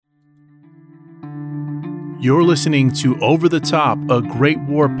You're listening to Over the Top, a Great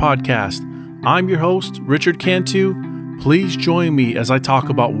War podcast. I'm your host, Richard Cantu. Please join me as I talk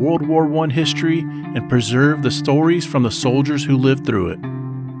about World War I history and preserve the stories from the soldiers who lived through it.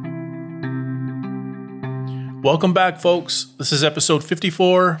 Welcome back, folks. This is episode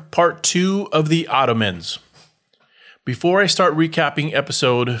 54, part 2 of the Ottomans. Before I start recapping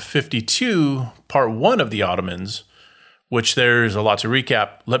episode 52, part 1 of the Ottomans, which there's a lot to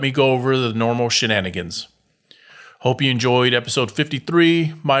recap, let me go over the normal shenanigans. Hope you enjoyed episode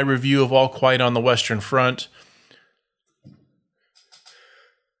 53, my review of All Quiet on the Western Front.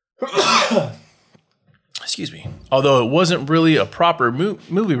 Excuse me. Although it wasn't really a proper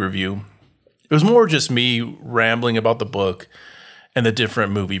movie review, it was more just me rambling about the book and the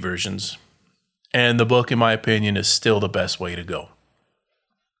different movie versions. And the book, in my opinion, is still the best way to go.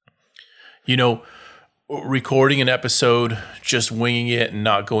 You know, recording an episode, just winging it and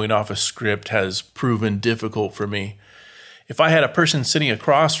not going off a script has proven difficult for me. If I had a person sitting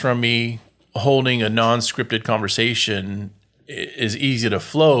across from me holding a non-scripted conversation, it is easy to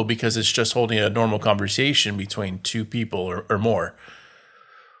flow because it's just holding a normal conversation between two people or more.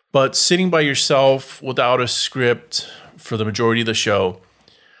 But sitting by yourself without a script for the majority of the show,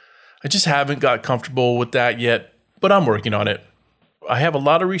 I just haven't got comfortable with that yet, but I'm working on it. I have a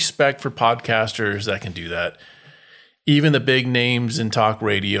lot of respect for podcasters that can do that. Even the big names in talk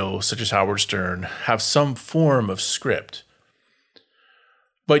radio, such as Howard Stern, have some form of script.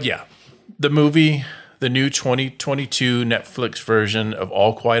 But yeah, the movie, the new 2022 Netflix version of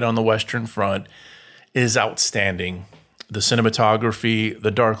All Quiet on the Western Front is outstanding. The cinematography,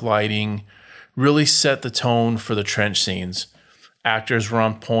 the dark lighting really set the tone for the trench scenes. Actors were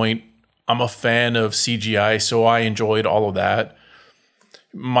on point. I'm a fan of CGI, so I enjoyed all of that.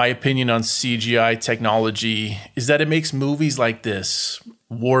 My opinion on CGI technology is that it makes movies like this,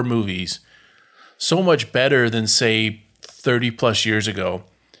 war movies, so much better than, say, 30 plus years ago.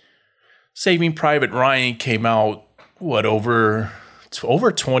 Saving Private Ryan came out, over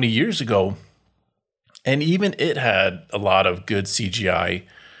 20 years ago, and even it had a lot of good CGI,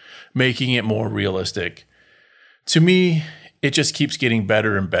 making it more realistic. To me, it just keeps getting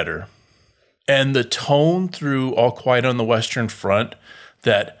better and better. And the tone through All Quiet on the Western Front,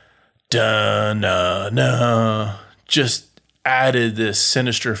 that da-na-na, just added this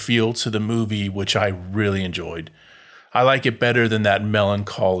sinister feel to the movie, which I really enjoyed. I like it better than that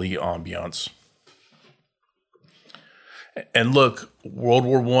melancholy ambiance. And look, World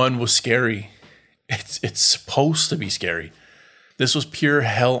War I was scary. It's supposed to be scary. This was pure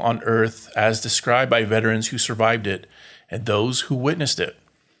hell on earth, as described by veterans who survived it and those who witnessed it.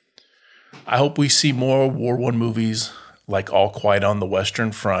 I hope we see more War I movies like All Quiet on the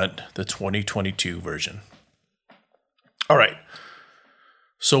Western Front, the 2022 version. All right.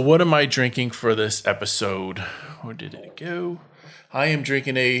 So what am I drinking for this episode? Where did it go? I am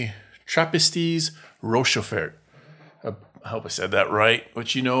drinking a Trappistes Rochefort. I hope I said that right.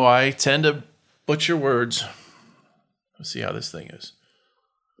 But you know, I tend to butcher words. Let's see how this thing is.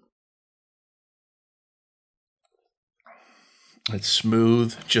 It's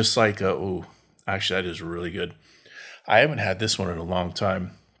smooth, just like actually that is really good. I haven't had this one in a long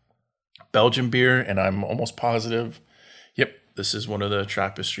time. Belgian beer, and I'm almost positive. Yep, this is one of the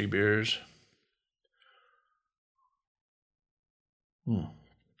Trappist beers.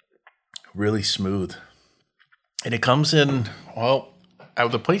 Really smooth. And it comes in,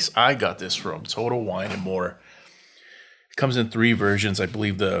 the place I got this from, Total Wine and More. It comes in 3 versions, I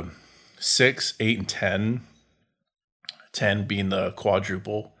believe the 6, 8, and 10. 10 being the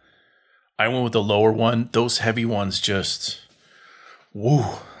quadruple. I went with the lower one. Those heavy ones just,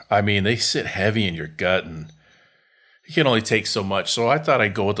 they sit heavy in your gut and you can only take so much. So I thought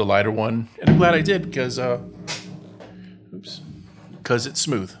I'd go with the lighter one. And I'm glad I did because it's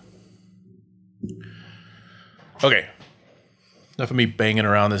smooth. Okay. Enough of me banging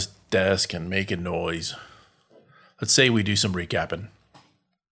around this desk and making noise. Let's say we do some recapping.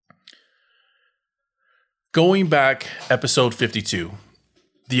 Going back, episode 52,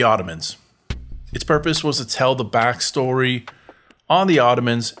 the Ottomans. Its purpose was to tell the backstory on the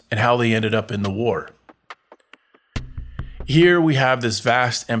Ottomans and how they ended up in the war. Here we have this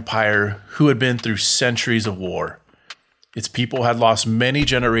vast empire who had been through centuries of war. Its people had lost many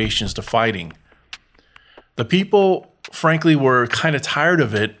generations to fighting. The people, frankly, were kind of tired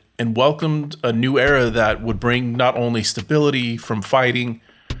of it and welcomed a new era that would bring not only stability from fighting,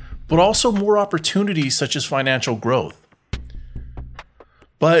 but also more opportunities such as financial growth.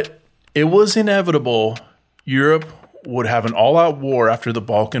 But it was inevitable Europe would have an all-out war after the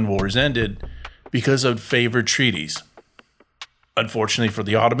Balkan Wars ended because of favored treaties. Unfortunately for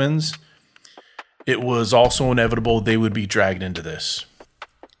the Ottomans, it was also inevitable they would be dragged into this.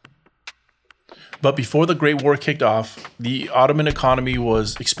 But before the Great War kicked off, the Ottoman economy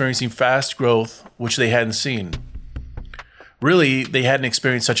was experiencing fast growth, which they hadn't seen. Really, they hadn't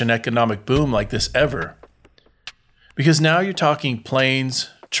experienced such an economic boom like this ever. Because now you're talking planes,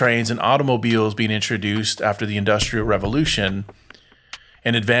 trains, and automobiles being introduced after the Industrial Revolution,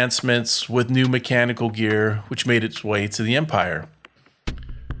 and advancements with new mechanical gear, which made its way to the empire.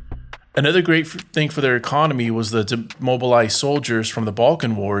 Another great thing for their economy was the demobilized soldiers from the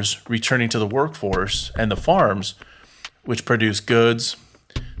Balkan Wars returning to the workforce, and the farms, which produced goods.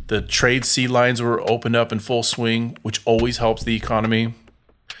 The trade sea lines were opened up in full swing, which always helps the economy.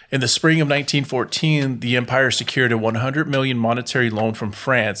 In the spring of 1914, the empire secured a 100 million monetary loan from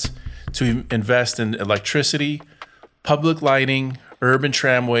France to invest in electricity, public lighting, urban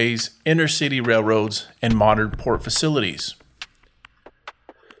tramways, inner-city railroads, and modern port facilities.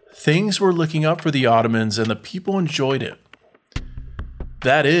 Things were looking up for the Ottomans, and the people enjoyed it.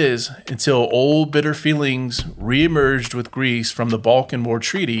 That is, until old bitter feelings reemerged with Greece from the Balkan War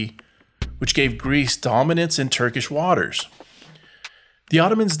Treaty, which gave Greece dominance in Turkish waters. The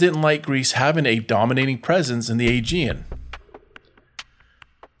Ottomans didn't like Greece having a dominating presence in the Aegean.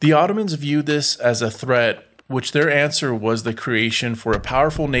 The Ottomans viewed this as a threat, which their answer was the creation for a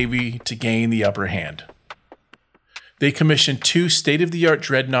powerful navy to gain the upper hand. They commissioned 2 state-of-the-art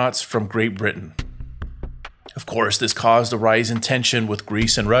dreadnoughts from Great Britain. Of course, this caused a rise in tension with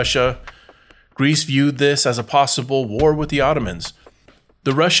Greece and Russia. Greece viewed this as a possible war with the Ottomans.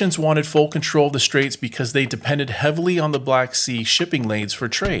 The Russians wanted full control of the straits because they depended heavily on the Black Sea shipping lanes for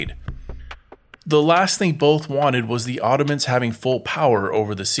trade. The last thing both wanted was the Ottomans having full power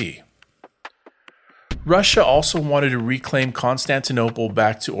over the sea. Russia also wanted to reclaim Constantinople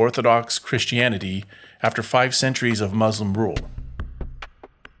back to Orthodox Christianity after 5 centuries of Muslim rule.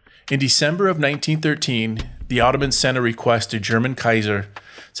 In December of 1913, the Ottomans sent a request to German Kaiser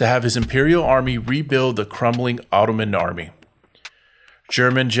to have his imperial army rebuild the crumbling Ottoman army.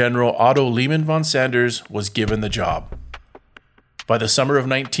 German General Otto Lehmann von Sanders was given the job. By the summer of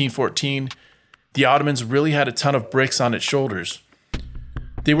 1914, the Ottomans really had a ton of bricks on its shoulders.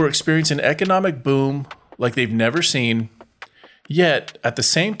 They were experiencing an economic boom like they've never seen, yet at the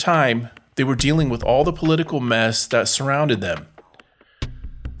same time, they were dealing with all the political mess that surrounded them.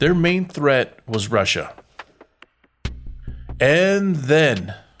 Their main threat was Russia. And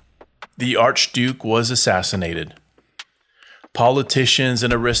then, the Archduke was assassinated. Politicians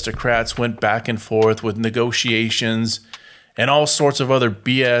and aristocrats went back and forth with negotiations and all sorts of other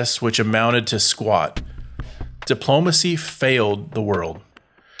BS which amounted to squat. Diplomacy failed the world.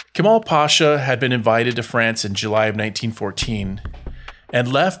 Kemal Pasha had been invited to France in July of 1914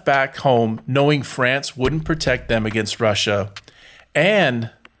 and left back home knowing France wouldn't protect them against Russia and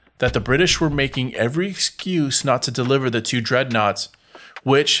that the British were making every excuse not to deliver the 2 dreadnoughts,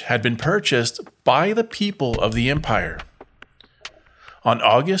 which had been purchased by the people of the empire. On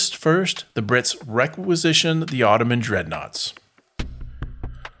August 1st, the Brits requisitioned the Ottoman dreadnoughts.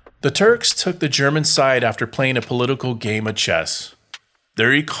 The Turks took the German side after playing a political game of chess.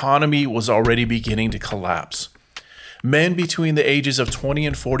 Their economy was already beginning to collapse. Men between the ages of 20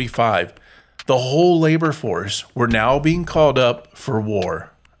 and 45, the whole labor force, were now being called up for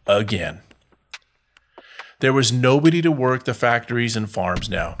war again. There was nobody to work the factories and farms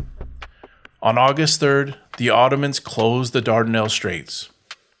now. On August 3rd, the Ottomans closed the Dardanelles Straits.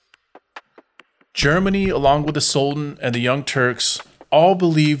 Germany, along with the Sultan and the Young Turks, all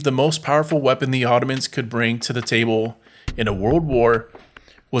believed the most powerful weapon the Ottomans could bring to the table in a world war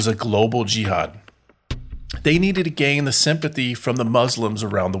was a global jihad. They needed to gain the sympathy from the Muslims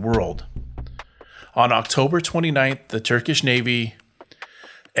around the world. On October 29th, the Turkish Navy,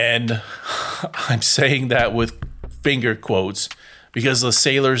 and I'm saying that with finger quotes because the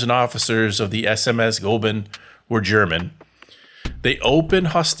sailors and officers of the SMS Goeben were German, they opened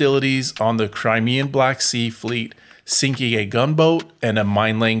hostilities on the Crimean Black Sea Fleet, sinking a gunboat and a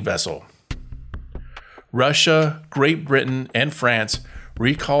mine-laying vessel. Russia, Great Britain, and France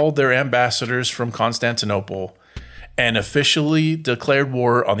recalled their ambassadors from Constantinople and officially declared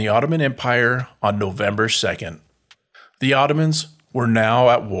war on the Ottoman Empire on November 2nd. The Ottomans were now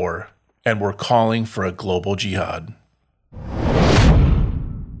at war and were calling for a global jihad.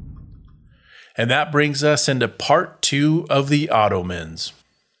 And that brings us into part 2 of the Ottomans.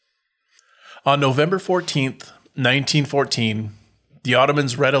 On November 14th, 1914, the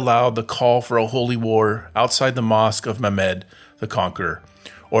Ottomans read aloud the call for a holy war outside the mosque of Mehmed the Conqueror,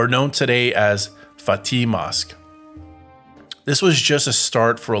 or known today as Fatih Mosque. This was just a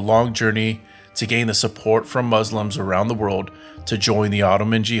start for a long journey to gain the support from Muslims around the world to join the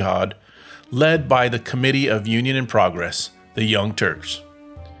Ottoman Jihad, led by the Committee of Union and Progress, the Young Turks.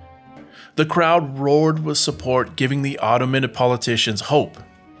 The crowd roared with support, giving the Ottoman politicians hope.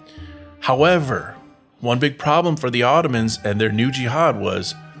 However, one big problem for the Ottomans and their new jihad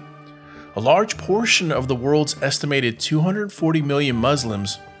was a large portion of the world's estimated 240 million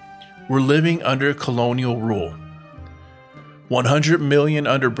Muslims were living under colonial rule. 100 million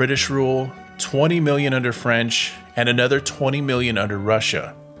under British rule, 20 million under French, and another 20 million under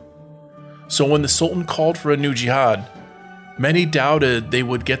Russia. So when the Sultan called for a new jihad, many doubted they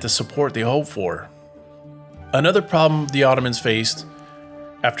would get the support they hoped for. Another problem the Ottomans faced,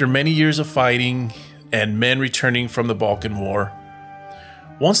 after many years of fighting and men returning from the Balkan War,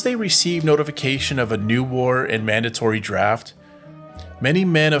 once they received notification of a new war and mandatory draft, many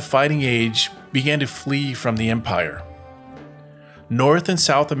men of fighting age began to flee from the empire. North and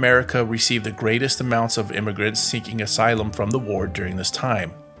South America received the greatest amounts of immigrants seeking asylum from the war during this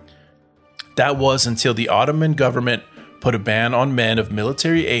time. That was until the Ottoman government put a ban on men of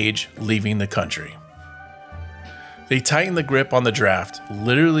military age leaving the country. They tightened the grip on the draft,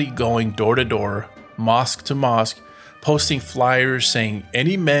 literally going door to door, mosque to mosque, posting flyers saying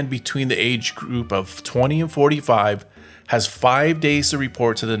any men between the age group of 20 and 45 has 5 days to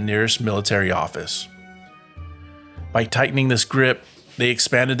report to the nearest military office. By tightening this grip, they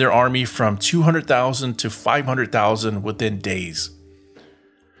expanded their army from 200,000 to 500,000 within days.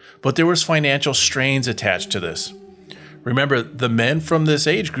 But there was financial strains attached to this. Remember, the men from this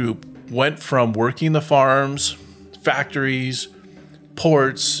age group went from working the farms, factories,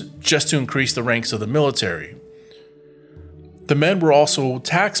 ports, just to increase the ranks of the military. The men were also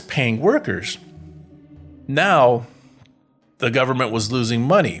tax-paying workers. Now, the government was losing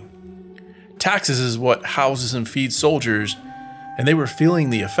money. Taxes is what houses and feeds soldiers, and they were feeling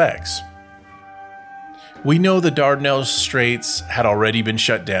the effects. We know the Dardanelles Straits had already been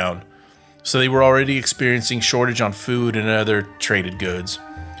shut down, so they were already experiencing shortage on food and other traded goods.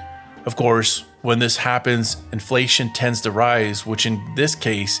 Of course, when this happens, inflation tends to rise, which in this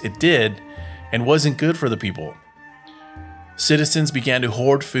case it did, and wasn't good for the people. Citizens began to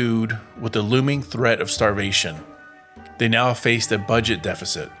hoard food with the looming threat of starvation. They now faced a budget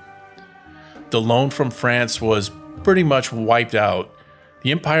deficit. The loan from France was pretty much wiped out.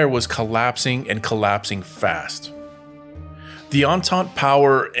 The empire was collapsing and collapsing fast. The Entente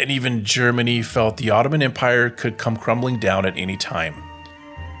power and even Germany felt the Ottoman Empire could come crumbling down at any time.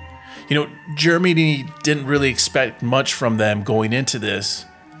 Germany didn't really expect much from them going into this.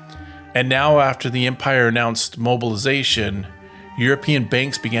 And now, after the empire announced mobilization, European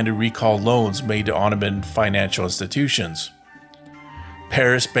banks began to recall loans made to Ottoman financial institutions.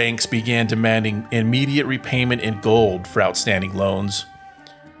 Paris banks began demanding immediate repayment in gold for outstanding loans.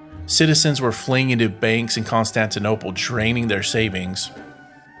 Citizens were fleeing into banks in Constantinople, draining their savings.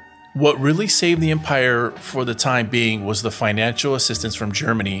 What really saved the empire for the time being was the financial assistance from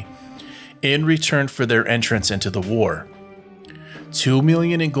Germany in return for their entrance into the war. $2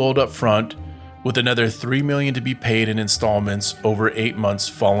 million in gold up front, with another $3 million to be paid in installments over 8 months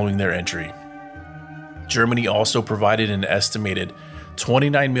following their entry. Germany also provided an estimated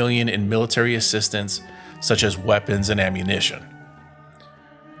 $29 million in military assistance, such as weapons and ammunition.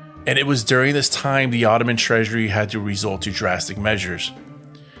 And it was during this time the Ottoman treasury had to resort to drastic measures.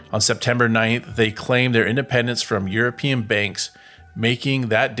 On September 9th, they claimed their independence from European banks, making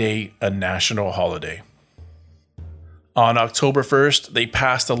that day a national holiday. On October 1st, they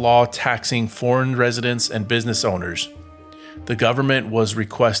passed a law taxing foreign residents and business owners. The government was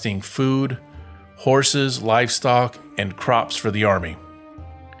requesting food, horses, livestock, and crops for the army.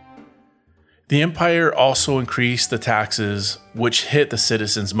 The empire also increased the taxes, which hit the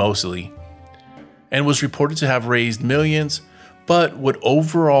citizens mostly, and was reported to have raised millions, but would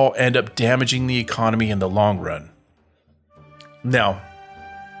overall end up damaging the economy in the long run. Now,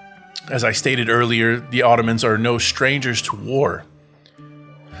 as I stated earlier, the Ottomans are no strangers to war.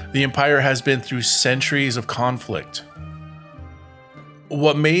 The empire has been through centuries of conflict.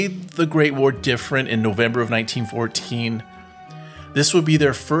 What made the Great War different in November of 1914, this would be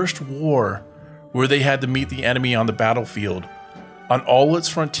their first war where they had to meet the enemy on the battlefield on all its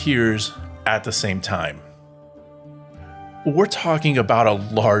frontiers at the same time. We're talking about a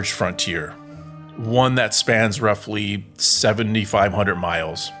large frontier, one that spans roughly 7,500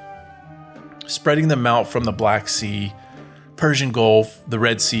 miles, spreading them out from the Black Sea, Persian Gulf, the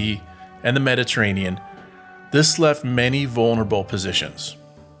Red Sea, and the Mediterranean. This left many vulnerable positions.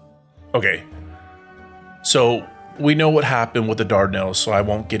 Okay, so we know what happened with the Dardanelles, so I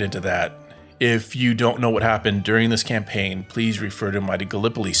won't get into that. If you don't know what happened during this campaign, please refer to my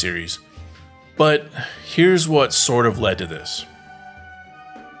Gallipoli series. But here's what sort of led to this.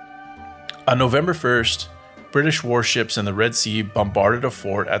 On November 1st, British warships in the Red Sea bombarded a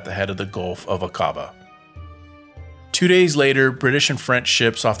fort at the head of the Gulf of Aqaba. 2 days later, British and French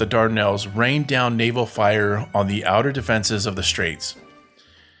ships off the Dardanelles rained down naval fire on the outer defenses of the straits.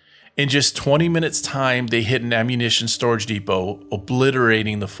 In just 20 minutes' time, they hit an ammunition storage depot,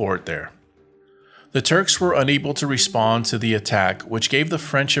 obliterating the fort there. The Turks were unable to respond to the attack, which gave the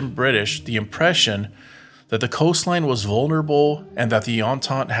French and British the impression that the coastline was vulnerable and that the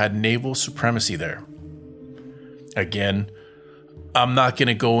Entente had naval supremacy there. Again, I'm not going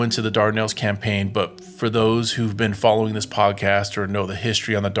to go into the Dardanelles campaign, but for those who've been following this podcast or know the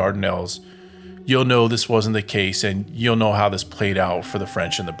history on the Dardanelles, you'll know this wasn't the case, and you'll know how this played out for the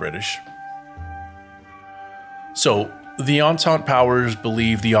French and the British. So, the Entente powers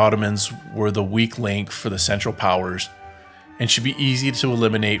believed the Ottomans were the weak link for the Central Powers and should be easy to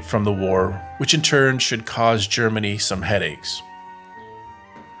eliminate from the war, which in turn should cause Germany some headaches.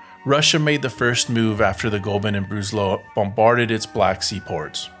 Russia made the first move after the Goeben and Breslau bombarded its Black Sea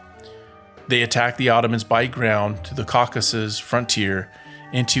ports. They attacked the Ottomans by ground to the Caucasus frontier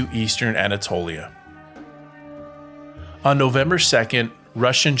into eastern Anatolia. On November 2nd,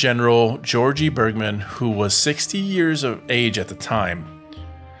 Russian General Georgy Bergman, who was 60 years of age at the time,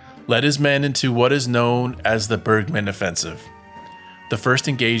 led his men into what is known as the Bergman Offensive, the first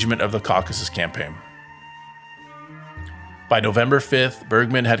engagement of the Caucasus campaign. By November 5th,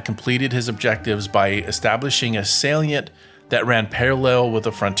 Bergman had completed his objectives by establishing a salient that ran parallel with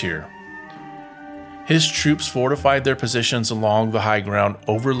the frontier. His troops fortified their positions along the high ground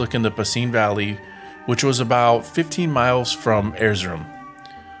overlooking the Pasin Valley, which was about 15 miles from Erzurum,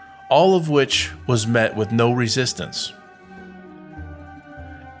 all of which was met with no resistance.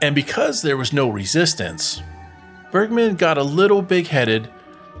 And because there was no resistance, Bergman got a little big-headed,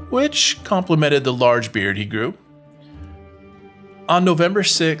 which complemented the large beard he grew. On November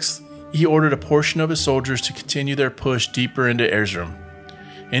 6th, he ordered a portion of his soldiers to continue their push deeper into Erzurum,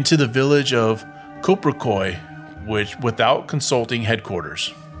 into the village of Köprüköy, which without consulting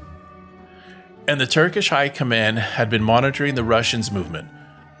headquarters. And the Turkish High Command had been monitoring the Russians' movement.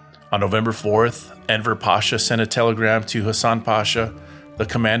 On November 4th, Enver Pasha sent a telegram to Hasan Pasha, the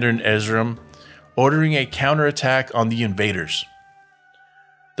commander in Erzurum, ordering a counterattack on the invaders.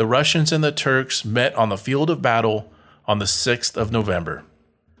 The Russians and the Turks met on the field of battle on the 6th of November.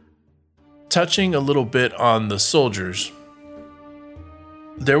 Touching a little bit on the soldiers,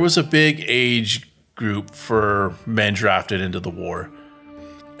 there was a big age group for men drafted into the war,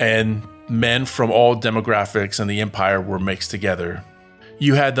 and men from all demographics in the empire were mixed together.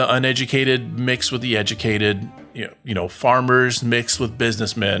 You had the uneducated mixed with the educated, farmers mixed with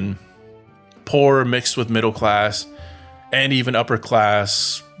businessmen, poor mixed with middle class, and even upper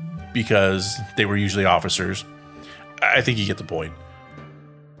class because they were usually officers. I think you get the point.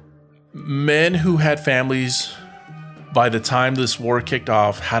 Men who had families by the time this war kicked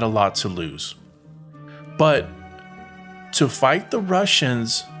off had a lot to lose. But to fight the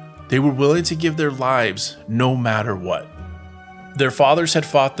Russians, they were willing to give their lives no matter what. Their fathers had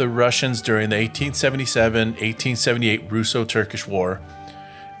fought the Russians during the 1877-1878 Russo-Turkish War,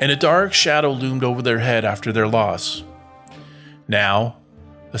 and a dark shadow loomed over their head after their loss. Now,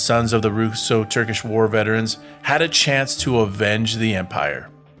 the sons of the Russo-Turkish War veterans had a chance to avenge the empire.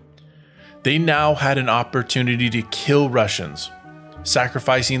 They now had an opportunity to kill Russians,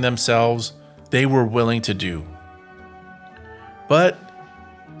 sacrificing themselves. They were willing to do. But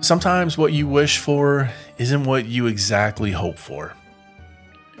sometimes what you wish for isn't what you exactly hope for.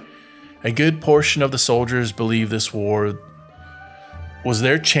 A good portion of the soldiers believed this war was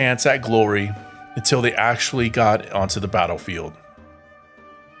their chance at glory until they actually got onto the battlefield.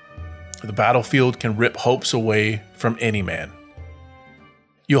 The battlefield can rip hopes away from any man.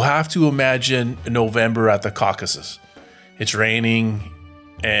 You'll have to imagine November at the Caucasus. It's raining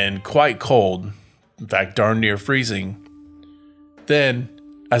and quite cold, in fact, darn near freezing. Then,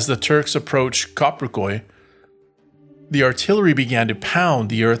 as the Turks approached Köprüköy, the artillery began to pound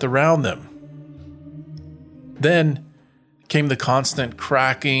the earth around them. Then came the constant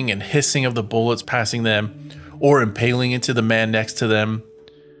cracking and hissing of the bullets passing them or impaling into the man next to them.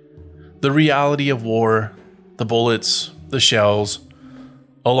 The reality of war, the bullets, the shells,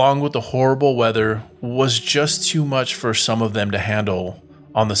 along with the horrible weather, was just too much for some of them to handle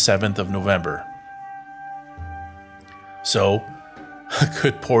on the 7th of November. So, a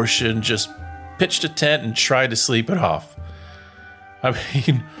good portion just pitched a tent and tried to sleep it off. I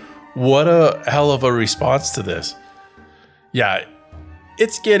mean, what a hell of a response to this. Yeah,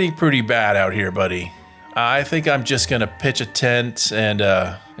 it's getting pretty bad out here, buddy. I think I'm just going to pitch a tent and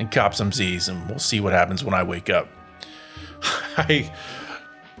cop some Z's, and we'll see what happens when I wake up.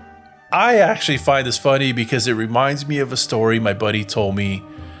 I actually find this funny because it reminds me of a story my buddy told me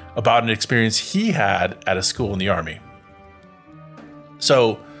about an experience he had at a school in the Army.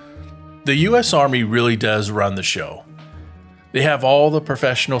 So, the U.S. Army really does run the show. They have all the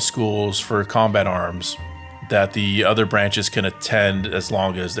professional schools for combat arms that the other branches can attend as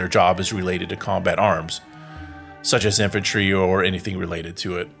long as their job is related to combat arms, such as infantry or anything related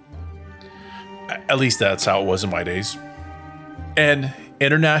to it. At least that's how it was in my days. And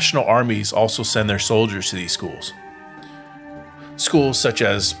international armies also send their soldiers to these schools. Schools such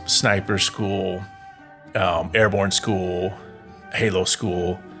as Sniper School, Airborne School, Halo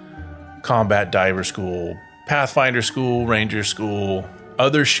School, Combat Diver School, Pathfinder School, Ranger School,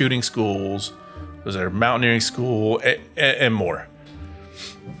 other shooting schools, there's a mountaineering school, and more.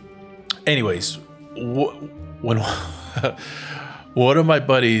 Anyways, when one of my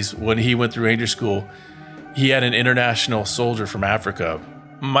buddies, when he went through Ranger School, he had an international soldier from Africa.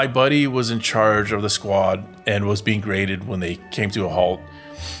 My buddy was in charge of the squad and was being graded when they came to a halt.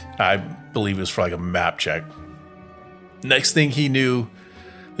 I believe it was for like a map check. Next thing he knew,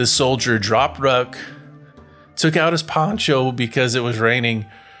 the soldier dropped ruck, took out his poncho because it was raining,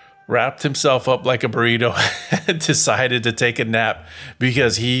 wrapped himself up like a burrito, and decided to take a nap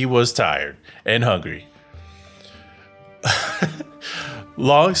because he was tired and hungry.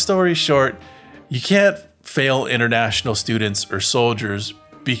 Long story short, you can't fail international students or soldiers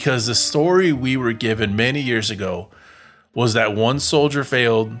because the story we were given many years ago was that one soldier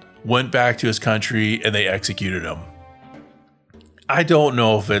failed, went back to his country, and they executed him. I don't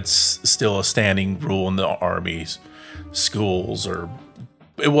know if it's still a standing rule in the armies, schools, or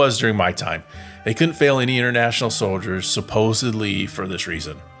it was during my time. They couldn't fail any international soldiers, supposedly for this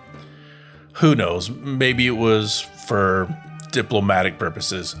reason. Who knows? Maybe it was for diplomatic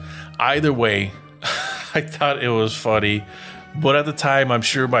purposes. Either way, I thought it was funny, but at the time, I'm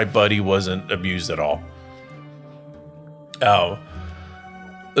sure my buddy wasn't amused at all.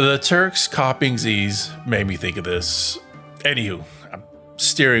 The Turks copying these made me think of this. Anywho, I'm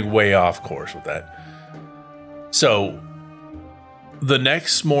steering way off course with that. So, the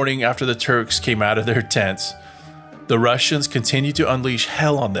next morning after the Turks came out of their tents, the Russians continued to unleash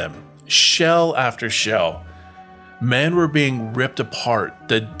hell on them. Shell after shell. Men were being ripped apart.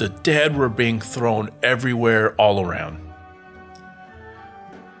 The dead were being thrown everywhere all around.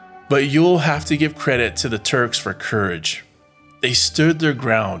 But you'll have to give credit to the Turks for courage. They stood their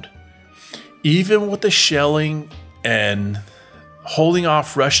ground. Even with the shelling and holding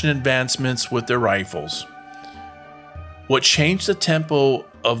off Russian advancements with their rifles. What changed the tempo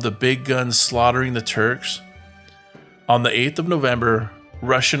of the big guns slaughtering the Turks? On the 8th of November,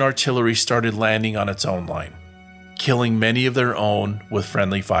 Russian artillery started landing on its own line, killing many of their own with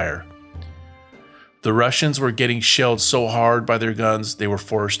friendly fire. The Russians were getting shelled so hard by their guns, they were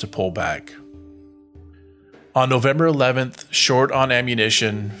forced to pull back. On November 11th, short on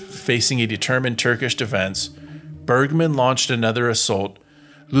ammunition, facing a determined Turkish defense, Bergman launched another assault,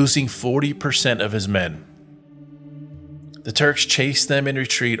 losing 40% of his men. The Turks chased them in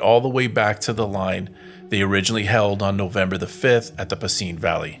retreat all the way back to the line they originally held on November the 5th at the Pasine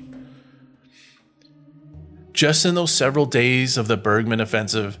Valley. Just in those several days of the Bergman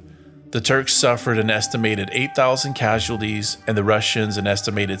offensive, the Turks suffered an estimated 8,000 casualties and the Russians an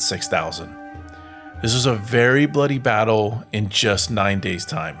estimated 6,000. This was a very bloody battle in just 9 days'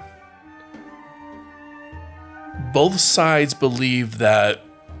 time. Both sides believed that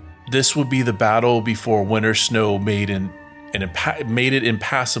this would be the battle before winter snow made it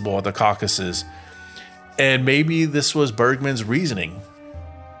impassable at the Caucasus, and maybe this was Bergman's reasoning.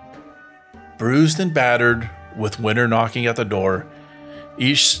 Bruised and battered, with winter knocking at the door,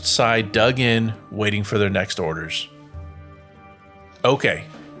 each side dug in, waiting for their next orders. Okay,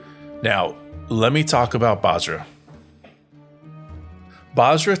 now let me talk about Basra.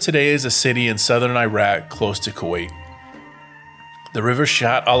 Basra today is a city in southern Iraq close to Kuwait. The river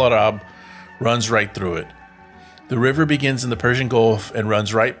Shat al-Arab runs right through it. The river begins in the Persian Gulf and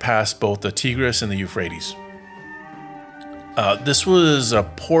runs right past both the Tigris and the Euphrates. This was a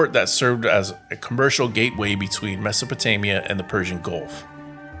port that served as a commercial gateway between Mesopotamia and the Persian Gulf.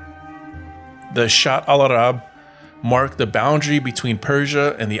 The Shat al-Arab marked the boundary between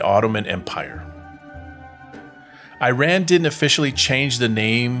Persia and the Ottoman Empire. Iran didn't officially change the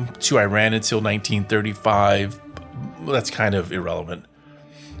name to Iran until 1935. That's kind of irrelevant.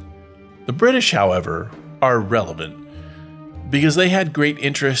 The British, however, are relevant because they had great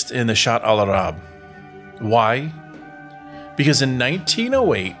interest in the Shat al-Arab. Why? Because in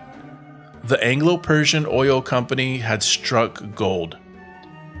 1908, the Anglo-Persian Oil Company had struck gold.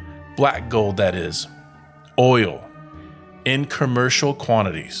 Black gold, that is. Oil. In commercial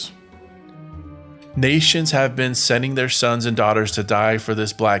quantities. Nations have been sending their sons and daughters to die for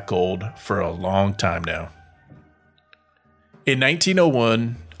this black gold for a long time now. In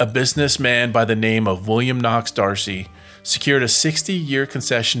 1901, a businessman by the name of William Knox Darcy secured a 60-year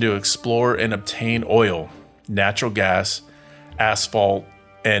concession to explore and obtain oil, natural gas, asphalt,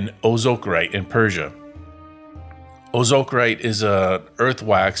 and ozokite in Persia. Ozokite is a earth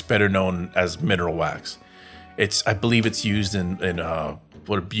wax, better known as mineral wax. I believe it's used in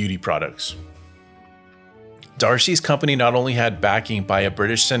beauty products. Darcy's company not only had backing by a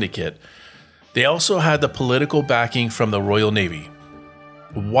British syndicate, they also had the political backing from the Royal Navy.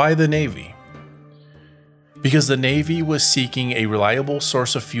 Why the Navy? Because the Navy was seeking a reliable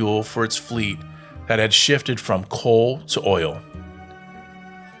source of fuel for its fleet that had shifted from coal to oil.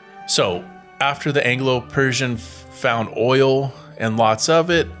 So, after the Anglo-Persian found oil and lots of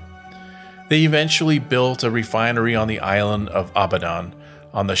it, they eventually built a refinery on the island of Abadan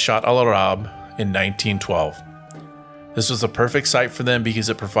on the Shatt al-Arab in 1912. This was a perfect site for them because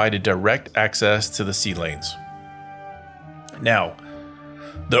it provided direct access to the sea lanes. Now,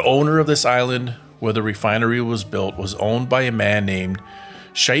 the owner of this island where the refinery was built was owned by a man named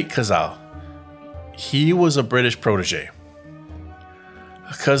Sheikh Khazal. He was a British protege.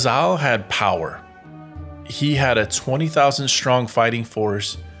 Khazal had power. He had a 20,000 strong fighting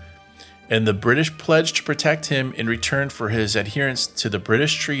force, and the British pledged to protect him in return for his adherence to the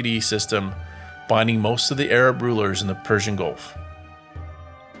British treaty system binding most of the Arab rulers in the Persian Gulf.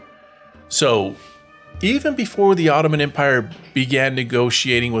 So, even before the Ottoman Empire began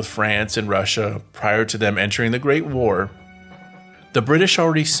negotiating with France and Russia prior to them entering the Great War, the British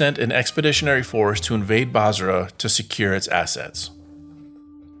already sent an expeditionary force to invade Basra to secure its assets.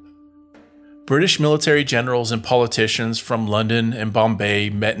 British military generals and politicians from London and Bombay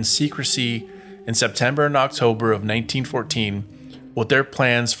met in secrecy in September and October of 1914 with their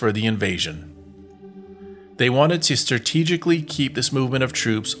plans for the invasion. They wanted to strategically keep this movement of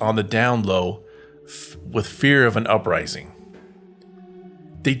troops on the down low with fear of an uprising.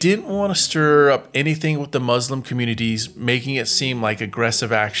 They didn't want to stir up anything with the Muslim communities, making it seem like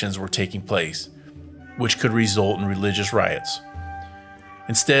aggressive actions were taking place, which could result in religious riots.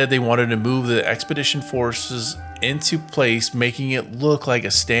 Instead, they wanted to move the expedition forces into place, making it look like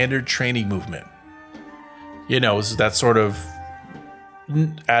a standard training movement. You know, it's that sort of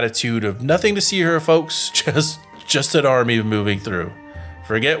attitude of nothing to see here, folks, just an army moving through.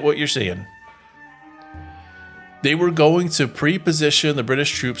 Forget what you're seeing. They were going to pre-position the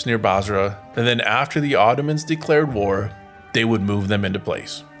British troops near Basra, and then after the Ottomans declared war, they would move them into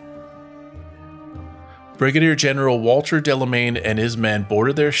place. Brigadier General Walter Delamain and his men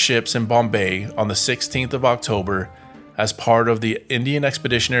boarded their ships in Bombay on the 16th of October as part of the Indian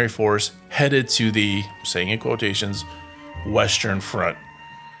Expeditionary Force headed to the, saying in quotations, Western Front.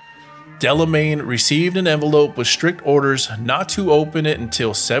 Delamain received an envelope with strict orders not to open it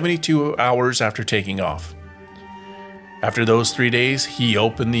until 72 hours after taking off. After those 3 days, he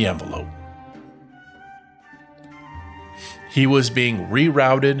opened the envelope. He was being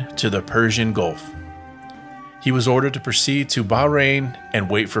rerouted to the Persian Gulf. He was ordered to proceed to Bahrain and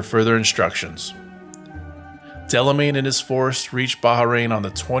wait for further instructions. Delamain and his force reached Bahrain on the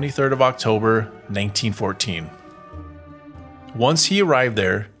 23rd of October, 1914. Once he arrived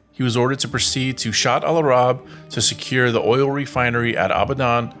there, he was ordered to proceed to Shatt al-Arab to secure the oil refinery at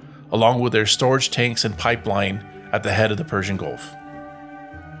Abadan, along with their storage tanks and pipeline at the head of the Persian Gulf.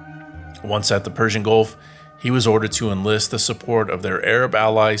 Once at the Persian Gulf, he was ordered to enlist the support of their Arab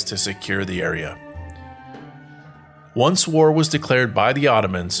allies to secure the area. Once war was declared by the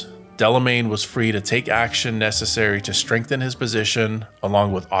Ottomans, Delamain was free to take action necessary to strengthen his position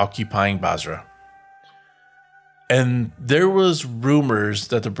along with occupying Basra. And there was rumors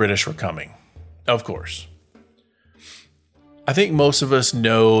that the British were coming, of course. I think most of us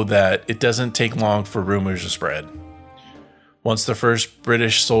know that it doesn't take long for rumors to spread. Once the first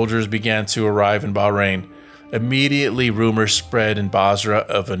British soldiers began to arrive in Bahrain, immediately rumors spread in Basra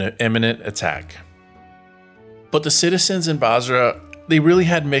of an imminent attack. But the citizens in Basra, they really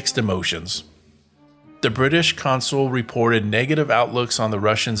had mixed emotions. The British consul reported negative outlooks on the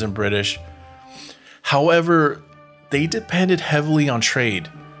Russians and British. However, they depended heavily on trade,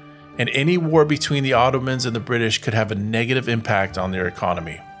 and any war between the Ottomans and the British could have a negative impact on their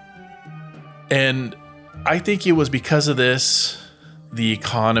economy. And I think it was because of this, the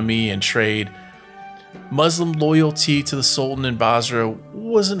economy and trade, Muslim loyalty to the Sultan in Basra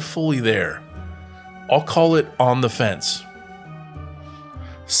wasn't fully there. I'll call it on the fence.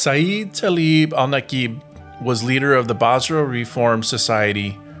 Saeed Talib al-Naqib was leader of the Basra Reform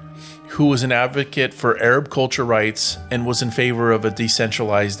Society, who was an advocate for Arab culture rights and was in favor of a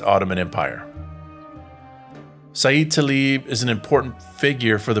decentralized Ottoman Empire. Said Talib is an important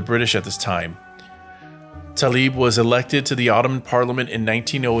figure for the British at this time. Talib was elected to the Ottoman Parliament in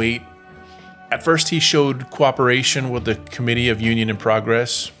 1908. At first, he showed cooperation with the Committee of Union and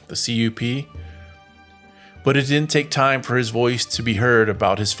Progress, the CUP, but it didn't take time for his voice to be heard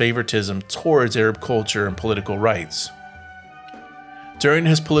about his favoritism towards Arab culture and political rights. During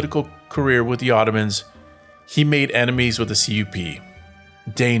his political career with the Ottomans, he made enemies with the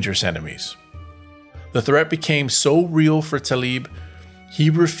CUP, dangerous enemies. The threat became so real for Talib, he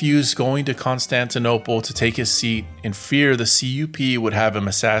refused going to Constantinople to take his seat in fear the CUP would have him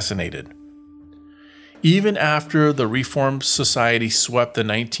assassinated. Even after the Reformed Society swept the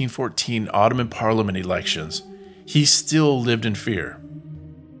 1914 Ottoman Parliament elections, he still lived in fear.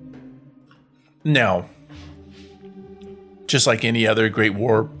 Now, just like any other Great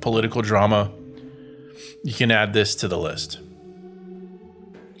War political drama, you can add this to the list.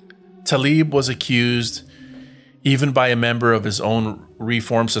 Talib was accused, even by a member of his own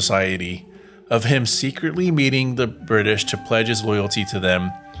Reformed Society, of him secretly meeting the British to pledge his loyalty to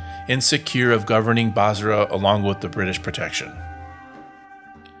them, insecure of governing Basra along with the British protection.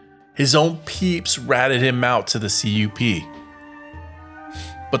 His own peeps ratted him out to the CUP.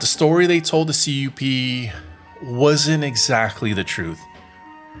 But the story they told the CUP wasn't exactly the truth.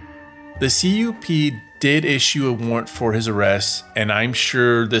 The CUP did issue a warrant for his arrest, and I'm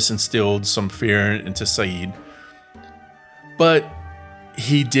sure this instilled some fear into Said. But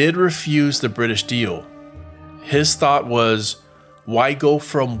he did refuse the British deal. His thought was, why go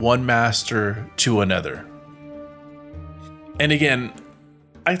from one master to another? And again,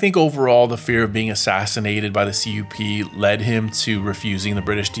 I think overall the fear of being assassinated by the CUP led him to refusing the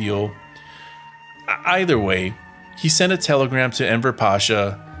British deal. Either way, he sent a telegram to Enver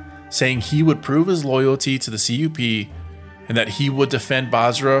Pasha saying he would prove his loyalty to the CUP and that he would defend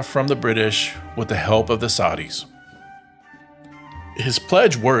Basra from the British with the help of the Saudis. His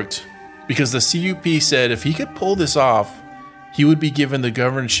pledge worked because the CUP said if he could pull this off, he would be given the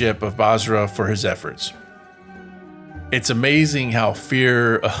governorship of Basra for his efforts. It's amazing how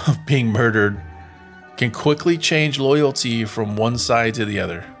fear of being murdered can quickly change loyalty from one side to the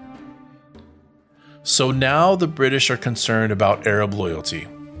other. So now the British are concerned about Arab loyalty.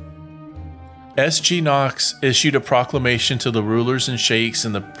 S.G. Knox issued a proclamation to the rulers and sheikhs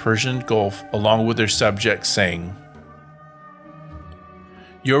in the Persian Gulf along with their subjects saying,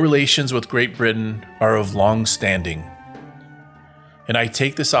 "Your relations with Great Britain are of long standing, and I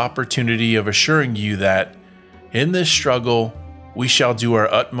take this opportunity of assuring you that, in this struggle, we shall do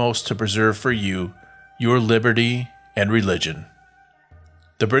our utmost to preserve for you your liberty and religion."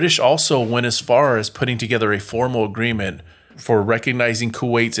 The British also went as far as putting together a formal agreement for recognizing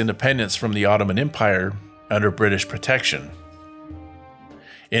Kuwait's independence from the Ottoman Empire under British protection.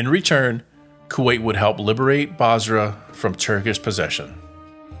 In return, Kuwait would help liberate Basra from Turkish possession.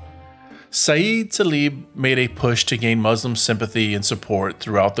 Said Talib made a push to gain Muslim sympathy and support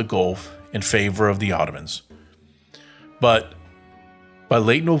throughout the Gulf in favor of the Ottomans. But by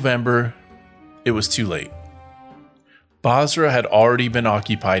late November, it was too late. Basra had already been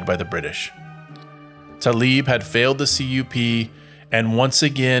occupied by the British. Talib had failed the CUP and once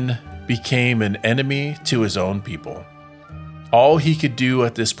again became an enemy to his own people. All he could do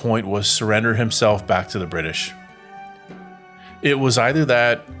at this point was surrender himself back to the British. It was either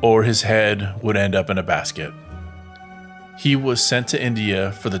that or his head would end up in a basket. He was sent to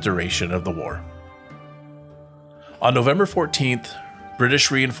India for the duration of the war. On November 14th, British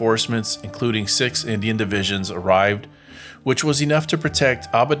reinforcements, including 6 Indian divisions, arrived, which was enough to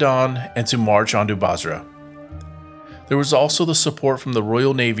protect Abadan and to march onto Basra. There was also the support from the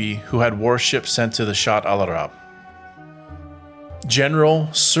Royal Navy, who had warships sent to the Shatt al-Arab.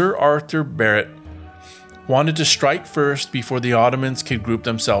 General Sir Arthur Barrett wanted to strike first before the Ottomans could group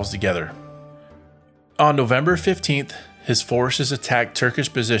themselves together. On November 15th, his forces attacked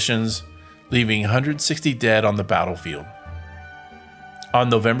Turkish positions, leaving 160 dead on the battlefield. On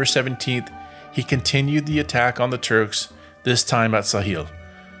November 17th, he continued the attack on the Turks, this time at Sahil.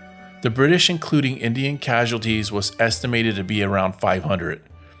 The British, including Indian casualties, was estimated to be around 500.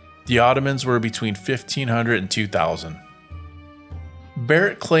 The Ottomans were between 1,500 and 2,000.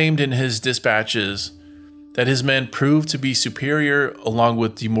 Barrett claimed in his dispatches that his men proved to be superior along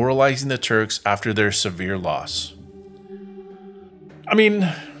with demoralizing the Turks after their severe loss. I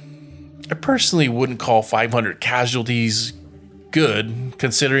mean, I personally wouldn't call 500 casualties good,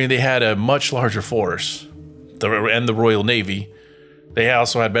 considering they had a much larger force, and the Royal Navy. They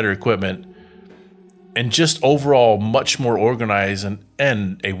also had better equipment, and just overall much more organized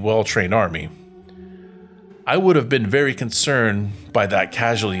and a well-trained army. I would have been very concerned by that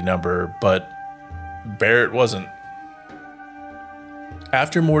casualty number, but Barrett wasn't.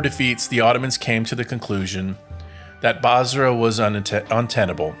 After more defeats, the Ottomans came to the conclusion that Basra was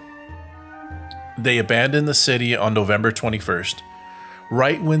untenable. They abandoned the city on November 21st,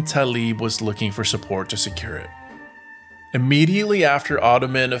 right when Talib was looking for support to secure it. Immediately after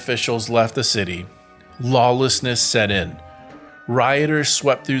Ottoman officials left the city, lawlessness set in. Rioters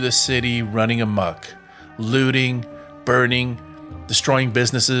swept through the city running amok, looting, burning, destroying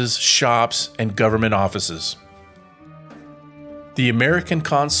businesses, shops, and government offices. The American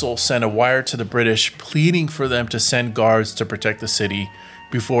consul sent a wire to the British pleading for them to send guards to protect the city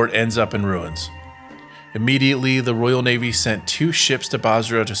before it ends up in ruins. Immediately, the Royal Navy sent 2 ships to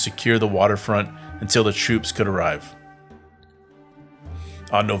Basra to secure the waterfront until the troops could arrive.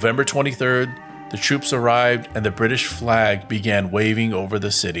 On November 23rd, the troops arrived and the British flag began waving over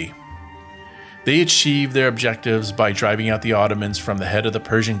the city. They achieved their objectives by driving out the Ottomans from the head of the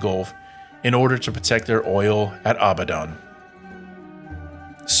Persian Gulf in order to protect their oil at Abadan.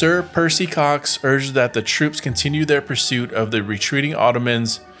 Sir Percy Cox urged that the troops continue their pursuit of the retreating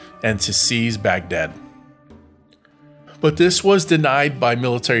Ottomans and to seize Baghdad. But this was denied by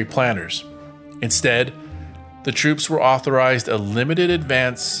military planners. Instead, the troops were authorized a limited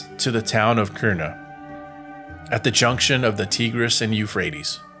advance to the town of Kurna, at the junction of the Tigris and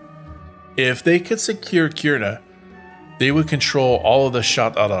Euphrates. If they could secure Kurna, they would control all of the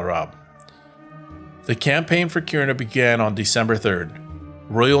Shatt al-Arab. The campaign for Kurna began on December 3rd.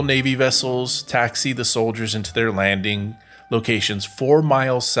 Royal Navy vessels taxied the soldiers into their landing locations 4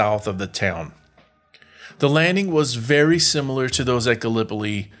 miles south of the town. The landing was very similar to those at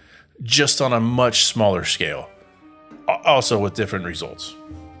Gallipoli, just on a much smaller scale, also with different results.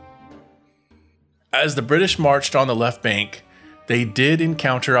 As the British marched on the left bank, they did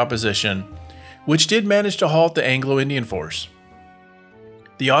encounter opposition, which did manage to halt the Anglo-Indian force.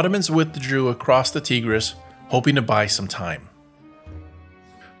 The Ottomans withdrew across the Tigris, hoping to buy some time.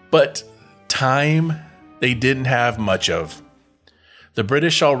 But time they didn't have much of. The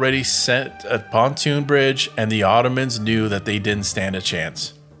British already sent a pontoon bridge, and the Ottomans knew that they didn't stand a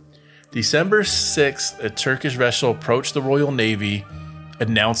chance. December 6th, a Turkish vessel approached the Royal Navy,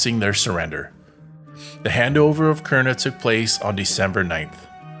 announcing their surrender. The handover of Kurna took place on December 9th.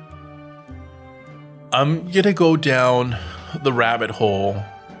 I'm going to go down the rabbit hole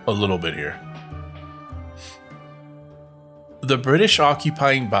a little bit here. The British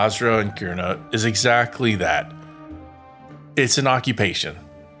occupying Basra and Kurna is exactly that. It's an occupation.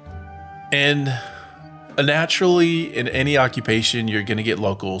 And naturally, in any occupation, you're going to get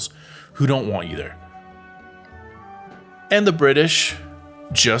locals who don't want you there. And the British,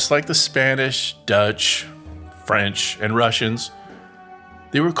 just like the Spanish, Dutch, French, and Russians,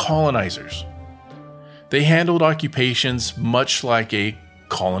 they were colonizers. They handled occupations much like a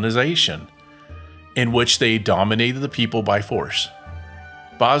colonization, in which they dominated the people by force.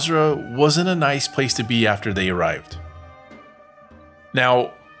 Basra wasn't a nice place to be after they arrived.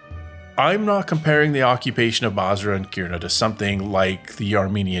 Now, I'm not comparing the occupation of Basra and Kurna to something like the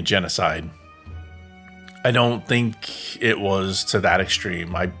Armenian genocide. I don't think it was to that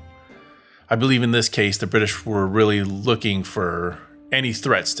extreme. I believe in this case, the British were really looking for any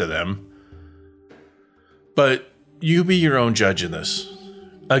threats to them. But you be your own judge in this.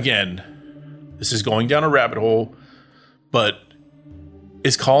 Again, this is going down a rabbit hole, but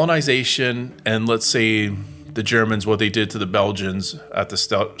is colonization and, let's say, the Germans, what they did to the Belgians at the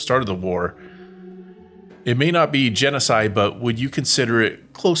start of the war, it may not be genocide, but would you consider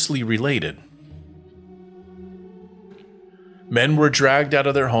it closely related? Men were dragged out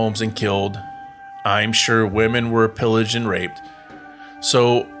of their homes and killed. I'm sure women were pillaged and raped.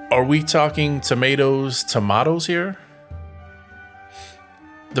 So are we talking tomatoes here?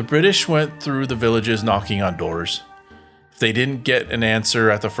 The British went through the villages knocking on doors. If they didn't get an answer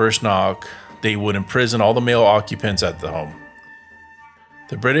at the first knock, they would imprison all the male occupants at the home.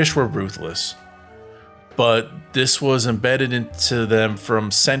 The British were ruthless, but this was embedded into them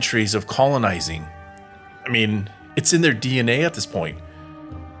from centuries of colonizing. I mean, it's in their DNA at this point.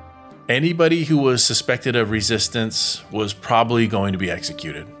 Anybody who was suspected of resistance was probably going to be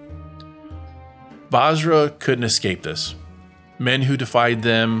executed. Basra couldn't escape this. Men who defied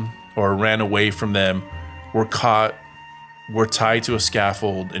them or ran away from them were caught, were tied to a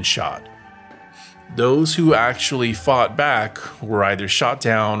scaffold and shot. Those who actually fought back were either shot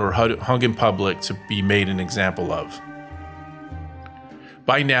down or hung in public to be made an example of.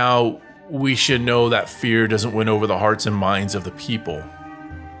 By now, we should know that fear doesn't win over the hearts and minds of the people.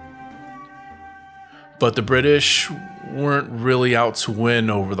 But the British weren't really out to win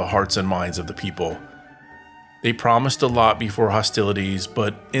over the hearts and minds of the people. They promised a lot before hostilities,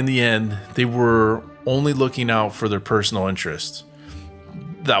 but in the end, they were only looking out for their personal interests.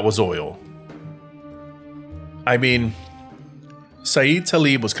 That was oil. I mean, Saeed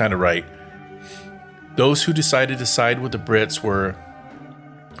Talib was kind of right. Those who decided to side with the Brits were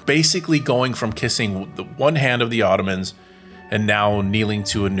basically going from kissing the one hand of the Ottomans and now kneeling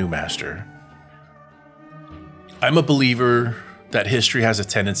to a new master. I'm a believer that history has a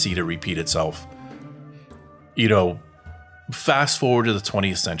tendency to repeat itself. Fast forward to the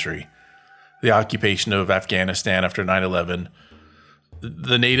 20th century, the occupation of Afghanistan after 9/11.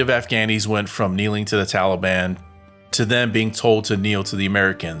 The native Afghanis went from kneeling to the Taliban to them being told to kneel to the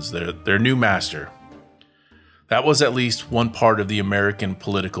Americans, their new master. That was at least one part of the American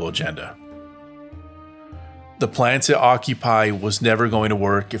political agenda. The plan to occupy was never going to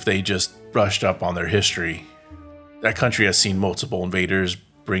work if they just brushed up on their history. That country has seen multiple invaders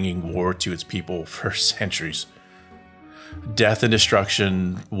bringing war to its people for centuries. Death and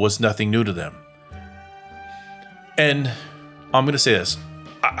destruction was nothing new to them. And I'm going to say this.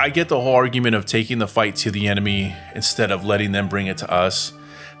 I get the whole argument of taking the fight to the enemy instead of letting them bring it to us.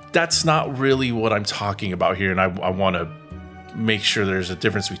 That's not really what I'm talking about here, and I want to make sure there's a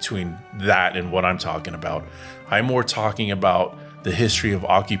difference between that and what I'm talking about. I'm more talking about the history of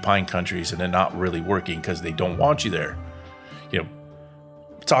occupying countries and it not really working because they don't want you there.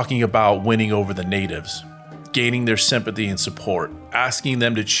 Talking about winning over the natives, gaining their sympathy and support, asking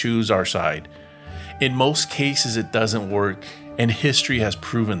them to choose our side. In most cases, it doesn't work, and history has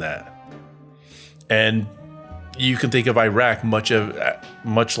proven that. And you can think of Iraq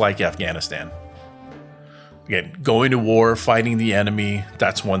much like Afghanistan. Again, going to war, fighting the enemy,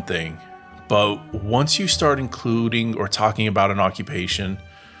 that's one thing. But once you start including or talking about an occupation,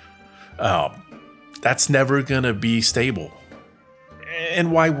 that's never going to be stable.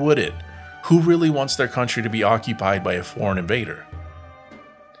 And why would it? Who really wants their country to be occupied by a foreign invader?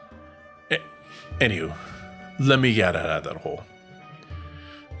 Anywho, let me get out of that hole.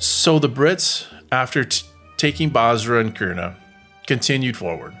 So the Brits, after taking Basra and Kurna, continued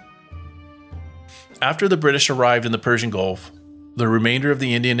forward. After the British arrived in the Persian Gulf, the remainder of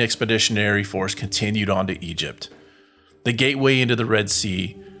the Indian Expeditionary Force continued on to Egypt. The gateway into the Red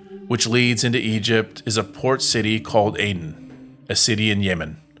Sea, which leads into Egypt, is a port city called Aden, a city in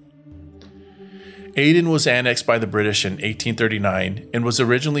Yemen. Aden was annexed by the British in 1839 and was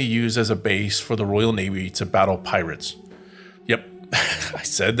originally used as a base for the Royal Navy to battle pirates. Yep, I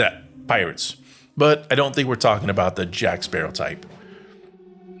said that, pirates. But I don't think we're talking about the Jack Sparrow type.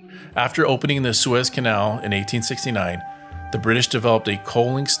 After opening the Suez Canal in 1869, the British developed a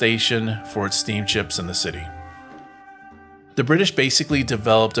coaling station for its steamships in the city. The British basically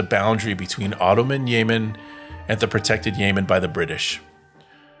developed a boundary between Ottoman Yemen and the protected Yemen by the British.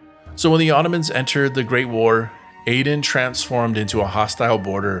 So when the Ottomans entered the Great War, Aden transformed into a hostile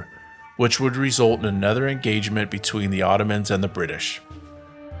border, which would result in another engagement between the Ottomans and the British.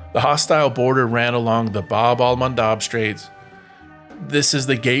 The hostile border ran along the Bab al-Mandab Straits. This is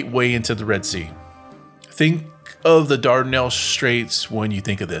the gateway into the Red Sea. Think of the Dardanelles Straits when you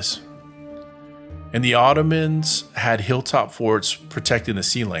think of this. And the Ottomans had hilltop forts protecting the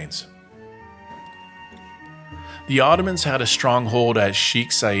sea lanes. The Ottomans had a stronghold at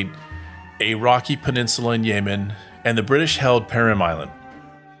Sheikh Said, a rocky peninsula in Yemen, and the British held Perim Island.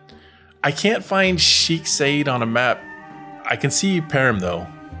 I can't find Sheikh Said on a map. I can see Perim though.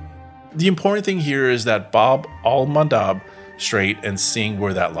 The important thing here is that Bab al-Mandab Strait and seeing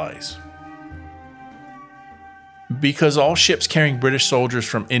where that lies. Because all ships carrying British soldiers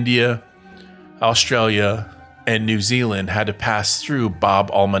from India, Australia, and New Zealand had to pass through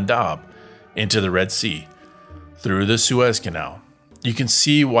Bab al-Mandab into the Red Sea, through the Suez Canal. You can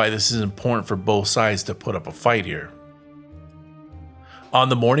see why this is important for both sides to put up a fight here. On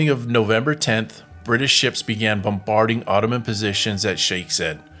the morning of November 10th, British ships began bombarding Ottoman positions at Sheikh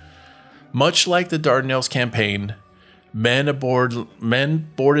Said. Much like the Dardanelles campaign, men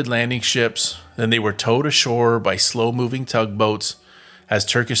boarded landing ships, then they were towed ashore by slow-moving tugboats as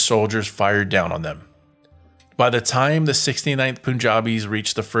Turkish soldiers fired down on them. By the time the 69th Punjabis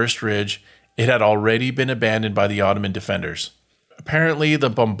reached the first ridge, it had already been abandoned by the Ottoman defenders. Apparently, the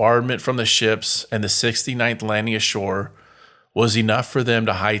bombardment from the ships and the 69th landing ashore was enough for them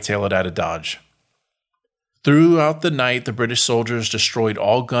to hightail it out of Dodge. Throughout the night, the British soldiers destroyed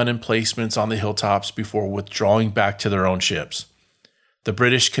all gun emplacements on the hilltops before withdrawing back to their own ships. The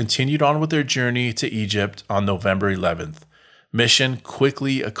British continued on with their journey to Egypt on November 11th. Mission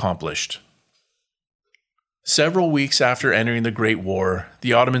quickly accomplished. Several weeks after entering the Great War,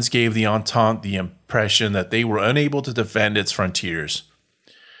 the Ottomans gave the Entente the impression that they were unable to defend its frontiers.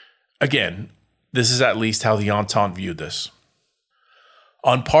 Again, this is at least how the Entente viewed this.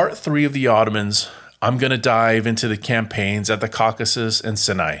 On part 3 of the Ottomans, I'm going to dive into the campaigns at the Caucasus and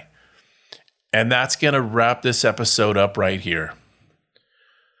Sinai. And that's going to wrap this episode up right here.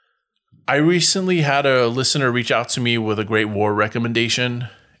 I recently had a listener reach out to me with a great war recommendation.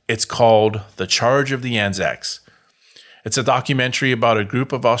 It's called The Charge of the Anzacs. It's a documentary about a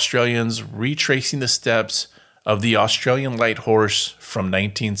group of Australians retracing the steps of the Australian Light Horse from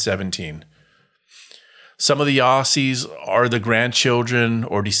 1917. Some of the Aussies are the grandchildren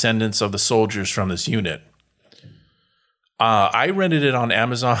or descendants of the soldiers from this unit. I rented it on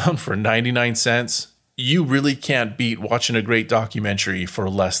Amazon for 99 cents. You really can't beat watching a great documentary for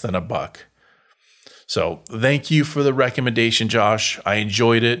less than $1. So thank you for the recommendation, Josh. I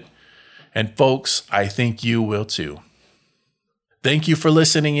enjoyed it. And folks, I think you will too. Thank you for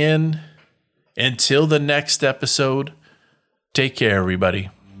listening in. Until the next episode, take care, everybody.